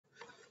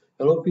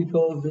Hello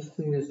people, this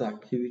is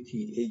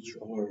activity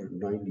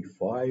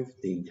HR95.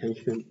 The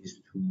intention is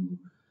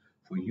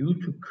for you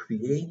to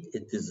create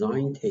a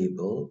design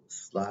table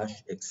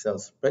 / Excel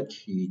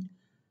spreadsheet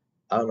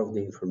out of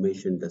the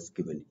information that's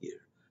given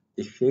here.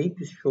 The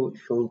shape is shown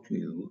to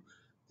you.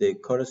 The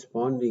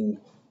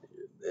corresponding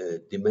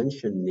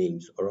dimension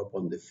names are up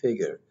on the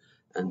figure,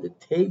 and the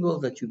table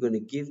that you're going to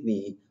give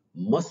me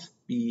must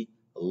be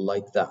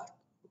like that.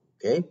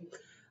 Okay?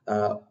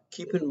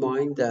 Keep in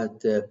mind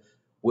that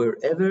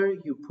wherever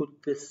you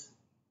put this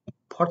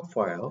part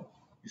file,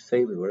 you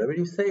save it. Wherever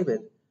you save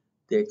it,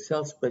 the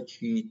Excel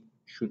spreadsheet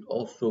should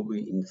also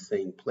be in the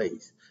same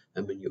place.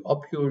 And when you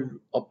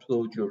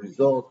upload your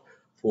result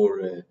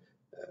for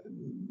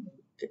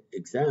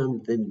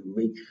exam, then you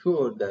make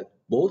sure that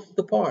both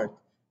the part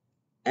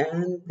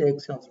and the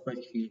Excel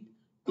spreadsheet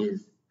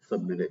is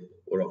submitted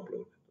or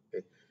uploaded.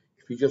 Okay?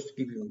 If you just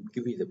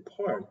give me the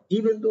part,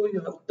 even though you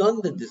have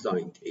done the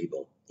design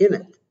table in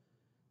it,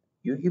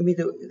 you give me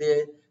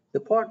the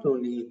part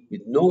only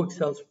with no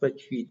Excel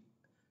spreadsheet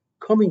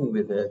coming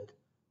with it,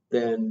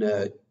 then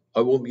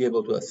I won't be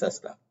able to assess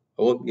that.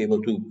 I won't be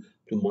able to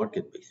mark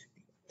it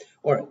basically.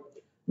 All right.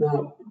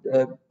 Now,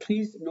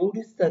 please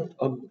notice that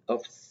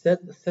I've said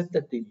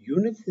that the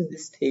units in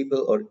this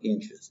table are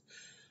inches.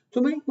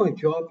 To make my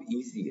job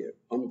easier,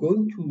 I'm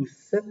going to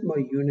set my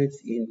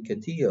units in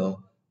Catia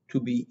to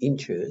be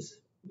inches,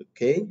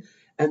 okay?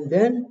 And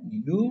then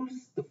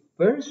use the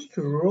first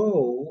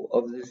row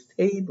of this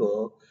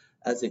table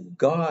as a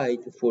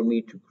guide for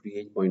me to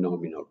create my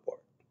nominal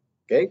part,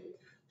 okay?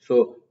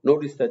 So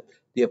notice that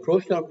the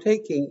approach that I'm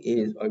taking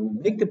is I will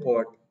make the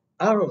part,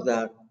 out of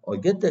that, I'll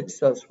get the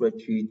Excel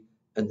spreadsheet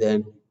and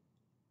then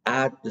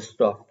add the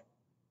stuff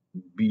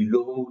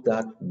below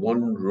that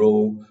one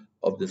row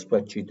of the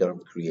spreadsheet that I'm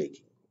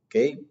creating.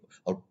 Okay,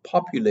 I'll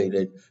populate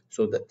it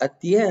so that at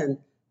the end,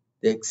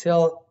 the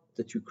Excel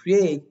that you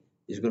create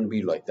is going to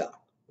be like that.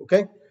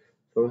 Okay,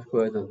 so let's go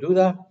ahead and do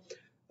that.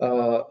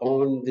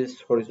 On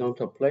this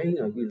horizontal plane,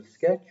 I will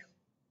sketch.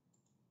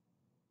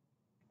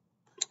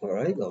 All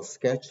right, I'll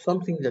sketch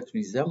something that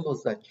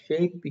resembles that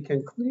shape. We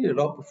can clean it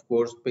up, of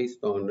course,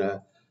 based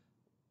on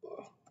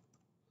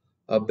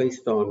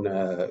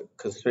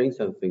constraints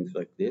and things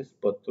like this.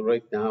 But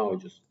right now, I'll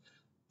just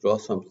draw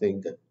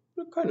something that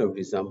kind of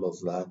resembles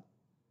that.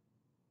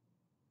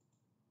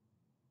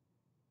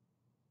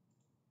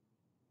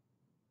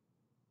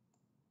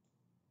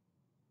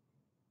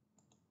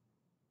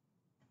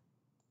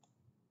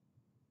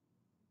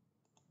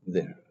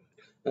 There.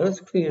 Now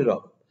let's clean it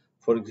up.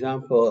 For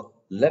example,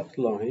 left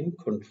line,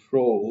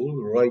 control,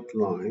 right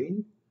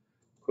line,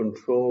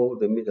 control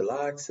the middle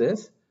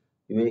axis.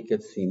 You make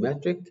it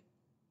symmetric.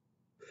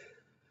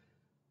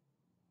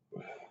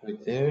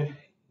 Right there,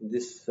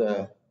 this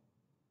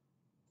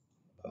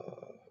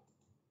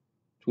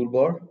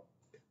toolbar.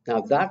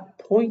 Now that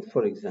point,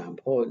 for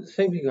example, the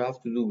same thing you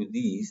have to do with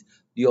these.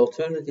 The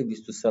alternative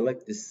is to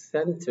select the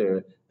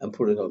center and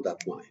put it on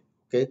that line.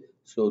 Okay,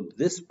 so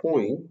this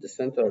point, the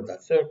center of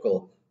that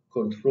circle,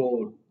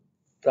 control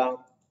that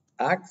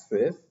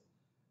axis,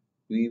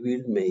 we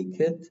will make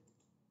it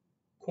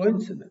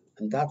coincident,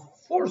 and that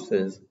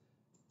forces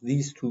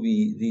these two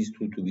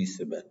to be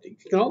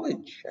symmetric. You can always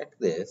check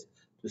this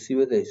to see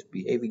whether it's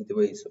behaving the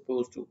way it's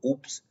supposed to.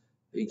 Oops,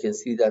 you can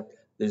see that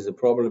there's a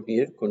problem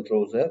here.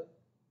 Control Z.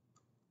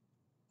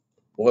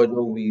 Why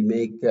don't we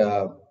make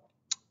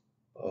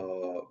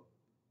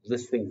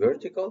this thing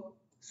vertical?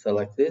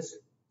 Select this,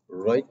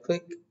 right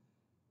click,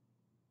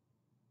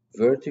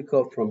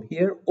 vertical from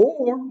here,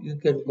 or you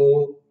can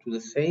go to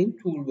the same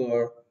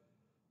toolbar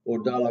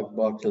or dialog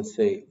box and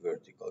say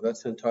vertical.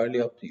 That's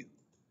entirely up to you.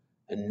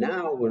 And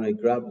now when I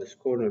grab this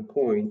corner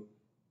point,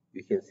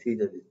 you can see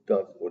that it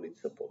does what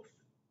it's supposed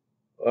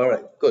to. All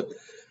right, good.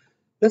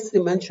 Let's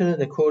dimension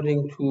it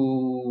according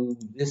to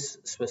this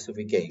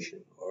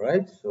specification. All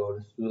right, so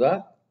let's do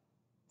that.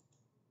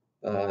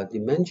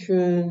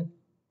 Dimension,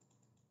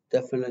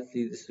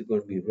 definitely this is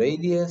going to be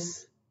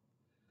radius.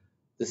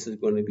 This is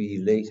going to be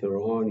later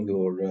on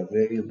your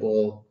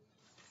variable.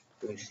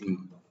 Let me see,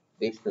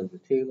 based on the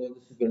table,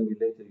 this is going to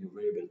be later your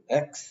variable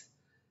x.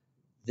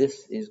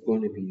 This is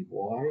going to be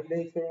y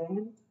later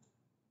on,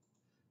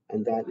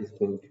 and that is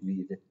going to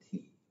be the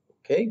t.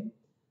 Okay,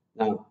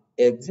 now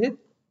exit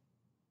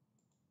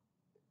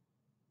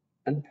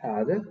and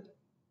pad it.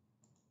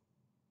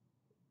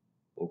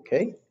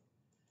 Okay,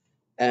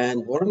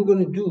 and what I'm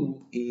going to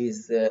do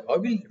is I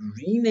will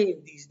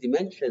rename these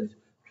dimensions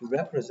to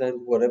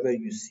represent whatever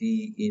you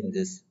see in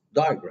this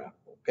diagram.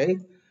 Okay,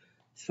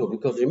 so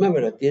because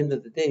remember, at the end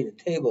of the day, the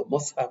table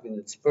must have in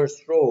its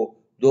first row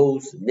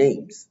those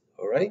names.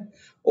 All right.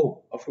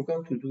 Oh, I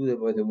forgot to do that,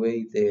 by the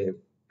way, the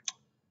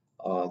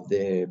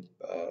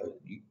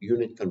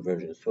unit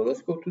conversion. So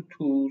let's go to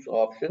Tools,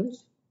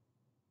 Options.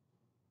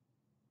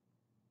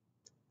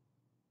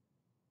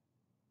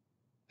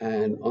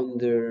 And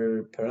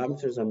under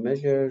Parameters and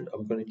Measures,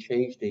 I'm going to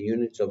change the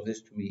units of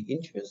this to be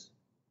inches.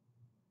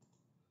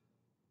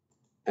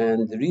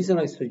 And the reason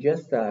I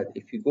suggest that,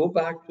 if you go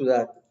back to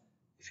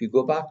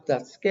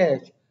that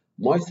sketch,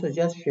 my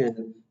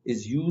suggestion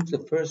is use the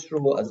first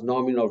row as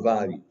nominal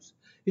values.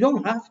 You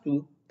don't have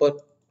to,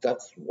 but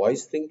that's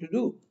wise thing to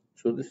do.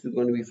 So this is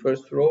going to be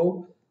first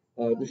row.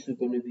 This is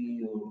going to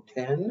be your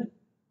 10.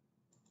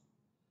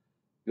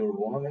 Your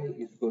y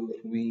is going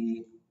to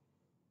be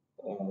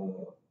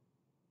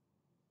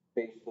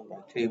based on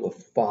that table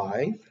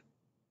 5.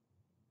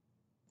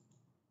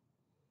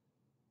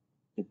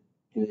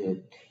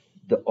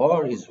 The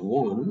r is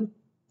 1.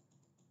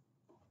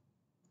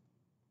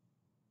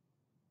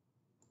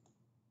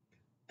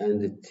 And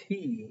the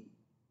t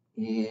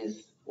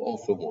is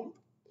also 1.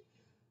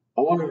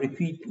 I want to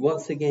repeat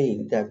once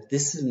again that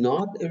this is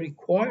not a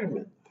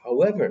requirement.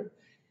 However,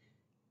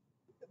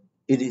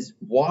 it is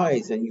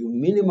wise and you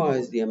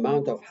minimize the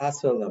amount of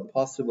hassle and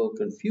possible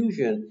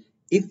confusion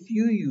if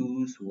you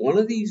use one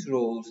of these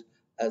rows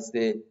as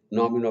the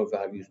nominal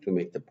values to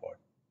make the part.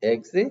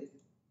 Exit,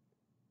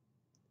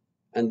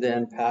 and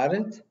then pad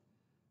it.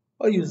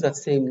 I'll use that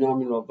same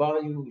nominal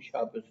value, which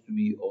happens to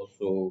be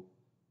also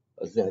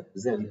a z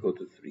equal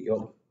to 3.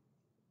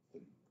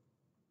 Okay.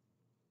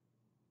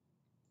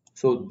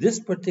 So this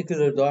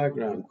particular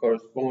diagram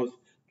corresponds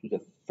to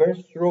the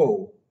first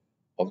row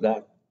of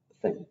that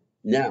thing.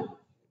 Now,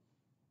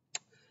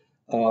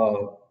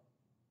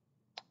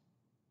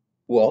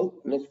 well,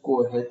 let's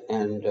go ahead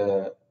and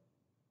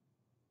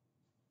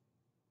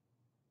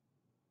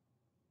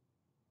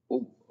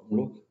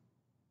look.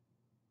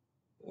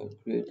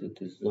 Create a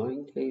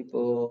design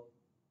table.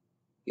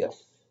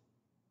 Yes.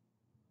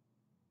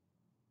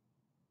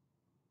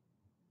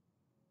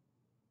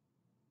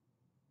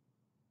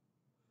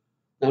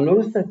 Now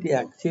notice that the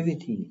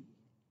activity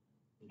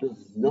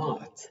does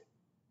not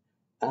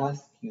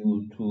ask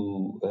you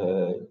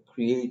to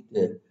create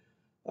the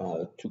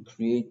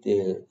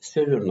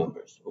serial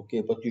numbers,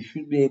 okay? But you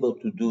should be able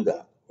to do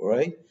that, all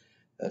right?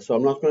 So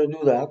I'm not going to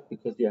do that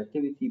because the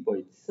activity by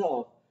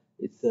itself,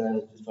 it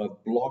says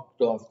I've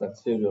blocked off that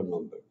serial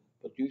number.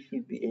 But you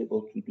should be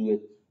able to do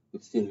it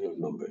with serial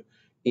number.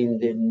 In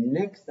the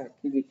next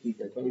activity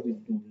that I will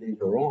do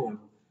later on,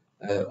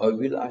 I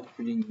will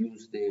actually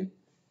use the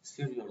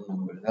serial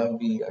number. That will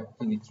be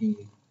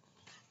activity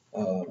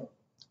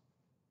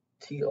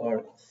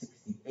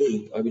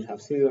TR68. I will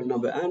have serial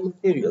number and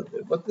material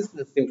there, but this is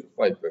a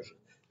simplified version.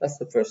 That's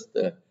the first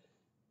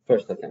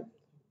attempt.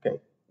 Okay.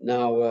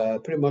 Now,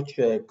 pretty much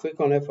click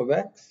on f of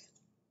x,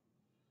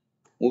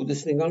 move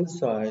this thing on the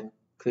side,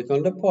 click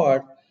on the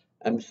part,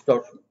 and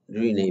start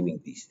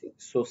renaming these things.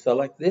 So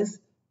select this.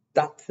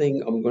 That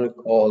thing I'm going to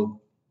call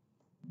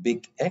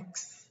big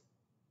X.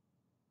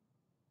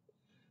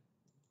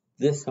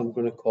 This I'm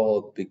going to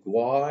call big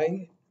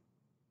Y.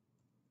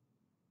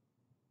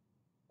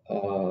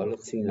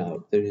 Let's see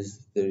now. There is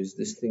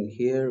this thing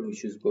here,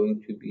 which is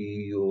going to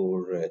be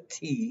your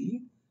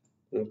T.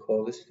 I'm going to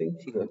call this thing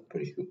T. I'm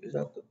pretty sure. Is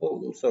that the,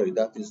 oh, I'm sorry.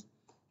 That is,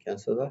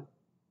 cancel that.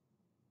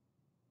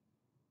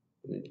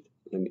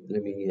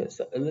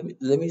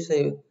 Let me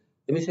say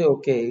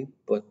okay,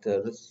 but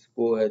let's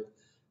go ahead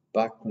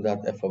back to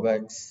that f of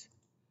x,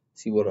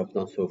 see what I've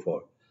done so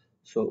far.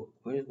 So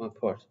where is my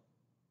part?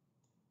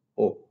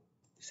 Oh,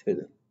 it's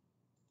hidden.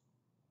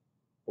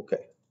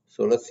 Okay,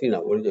 so let's see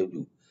now. What did I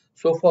do?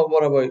 So far,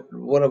 what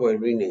have I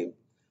renamed?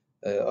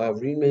 I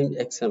have renamed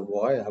x and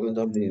y. I haven't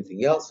done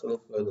anything else, so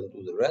let's go ahead and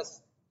do the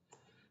rest.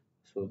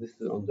 So this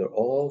is under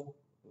all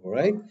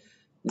right?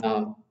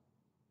 Now,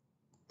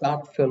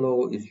 that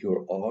fellow is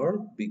your R,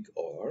 big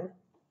R.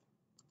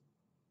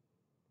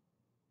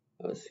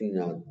 See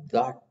now,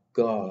 that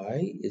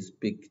guy is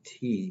big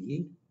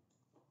T.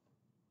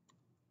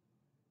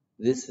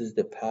 This is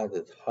the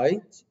padded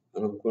height,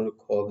 and I'm going to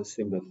call the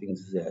similar thing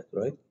Z,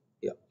 right?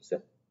 Yeah, Z.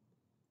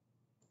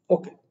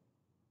 Okay.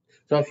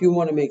 So if you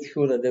want to make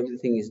sure that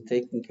everything is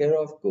taken care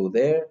of, go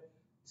there,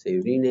 say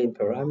rename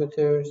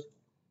parameters,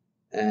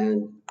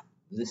 and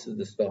this is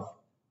the stuff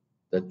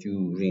that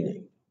you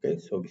rename. Okay,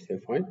 so we say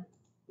fine,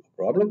 no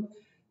problem.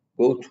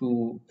 Go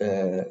to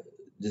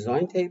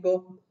design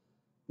table.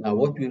 Now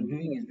what we are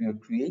doing is we are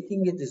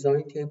creating a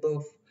design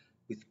table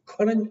with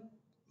current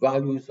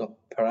values of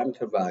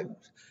parameter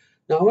values.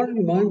 Now I want to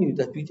remind you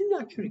that we didn't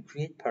actually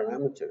create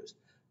parameters,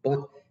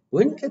 but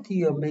when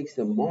Catia makes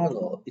a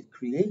model, it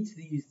creates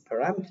these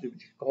parameters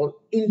which are called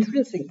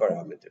intrinsic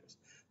parameters.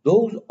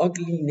 Those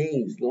ugly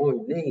names,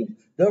 long names,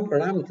 they're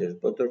parameters,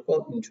 but they're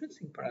called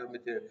intrinsic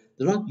parameters.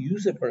 They're not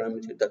user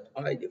parameters that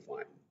I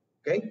define,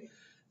 okay?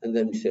 And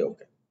then we say,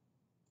 okay.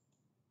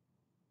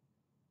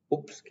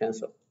 Oops,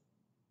 cancel.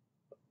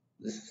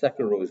 This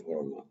second row is what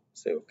I want.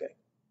 Say okay.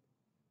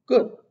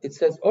 Good. It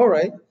says, all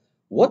right,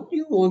 what do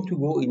you want to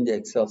go in the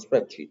Excel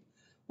spreadsheet?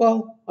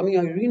 Well, I mean,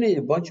 I renamed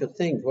a bunch of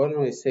things. Why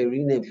don't I say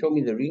rename? Show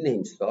me the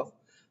rename stuff.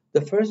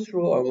 The first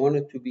row, I want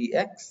it to be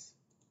X.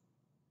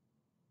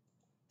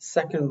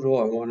 Second row,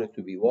 I want it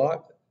to be Y.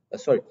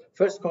 Sorry,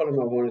 first column,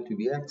 I want it to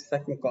be X.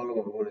 Second column,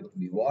 I want it to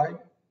be Y.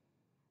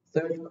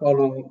 Third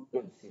column,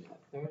 let's see,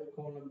 third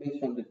column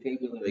based on the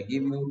table that I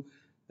give you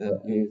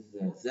is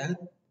Z.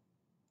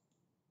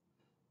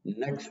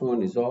 Next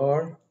one is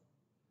R.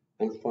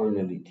 And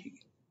finally T.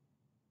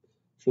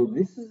 So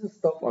this is the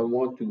stuff I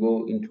want to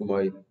go into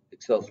my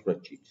Excel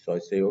spreadsheet. So I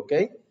say,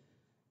 okay.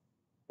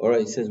 All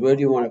right, it says, where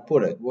do you want to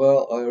put it?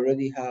 Well, I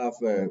already have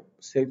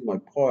saved my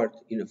part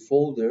in a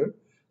folder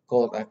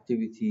called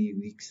activity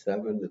week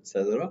 7,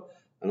 etc.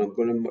 And I'm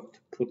going to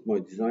put my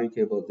design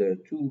table there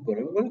too, but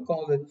I'm going to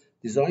call it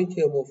design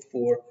table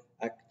for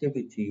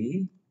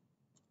activity.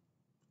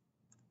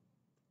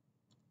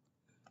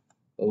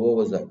 What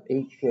was that?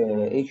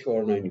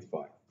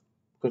 HR95.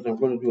 Because I'm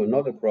going to do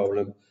another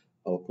problem.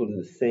 I'll put in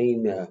the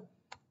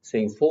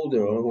same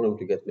folder. I don't want them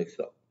to get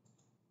mixed up.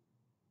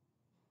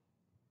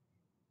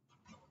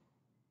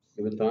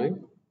 Give it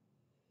time.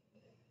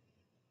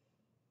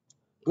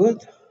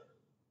 Good.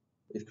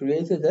 It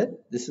created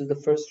it. This is the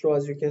first row,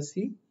 as you can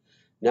see.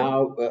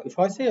 Now, if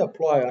I say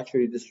apply,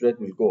 actually this red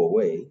will go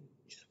away,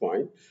 which is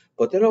fine.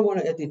 But then I want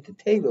to edit the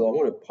table. I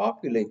want to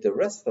populate the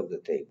rest of the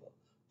table.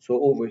 So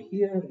over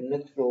here, the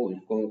next row is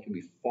going to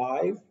be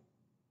 5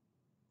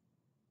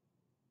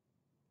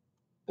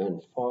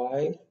 and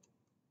 5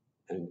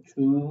 and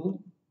 2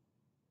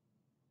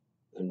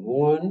 and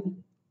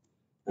 1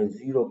 and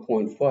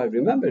 0.5.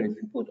 Remember, if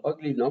you put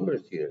ugly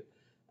numbers here,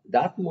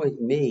 that might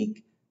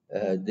make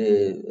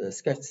the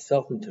sketch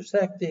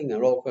self-intersecting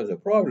and all kinds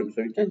of problems.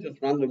 So you can't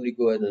just randomly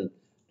go ahead and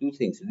do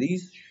things.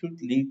 These should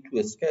lead to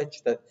a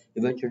sketch that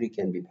eventually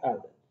can be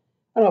padded.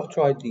 And I've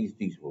tried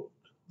these work.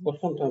 But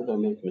sometimes I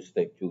make a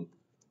mistake too.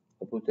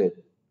 I put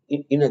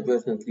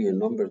inadvertently a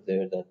number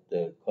there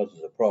that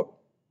causes a problem.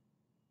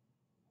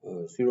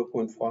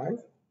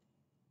 0.5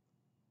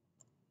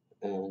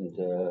 and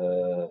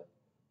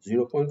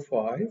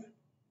 0.5.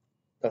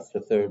 That's the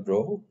third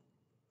row.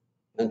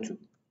 And 2.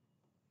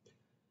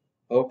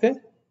 Okay,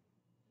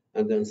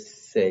 and then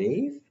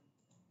save,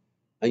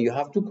 and you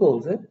have to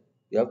close it.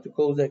 You have to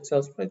close the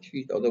Excel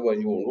spreadsheet, otherwise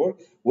it won't work.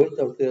 Wait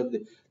until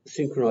the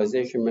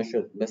synchronization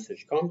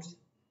message comes.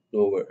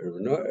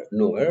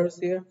 No errors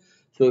here.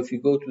 So if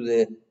you go to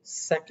the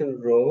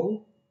second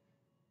row,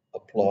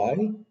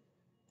 apply,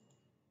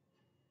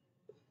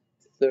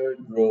 third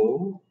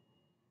row,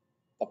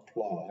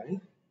 apply,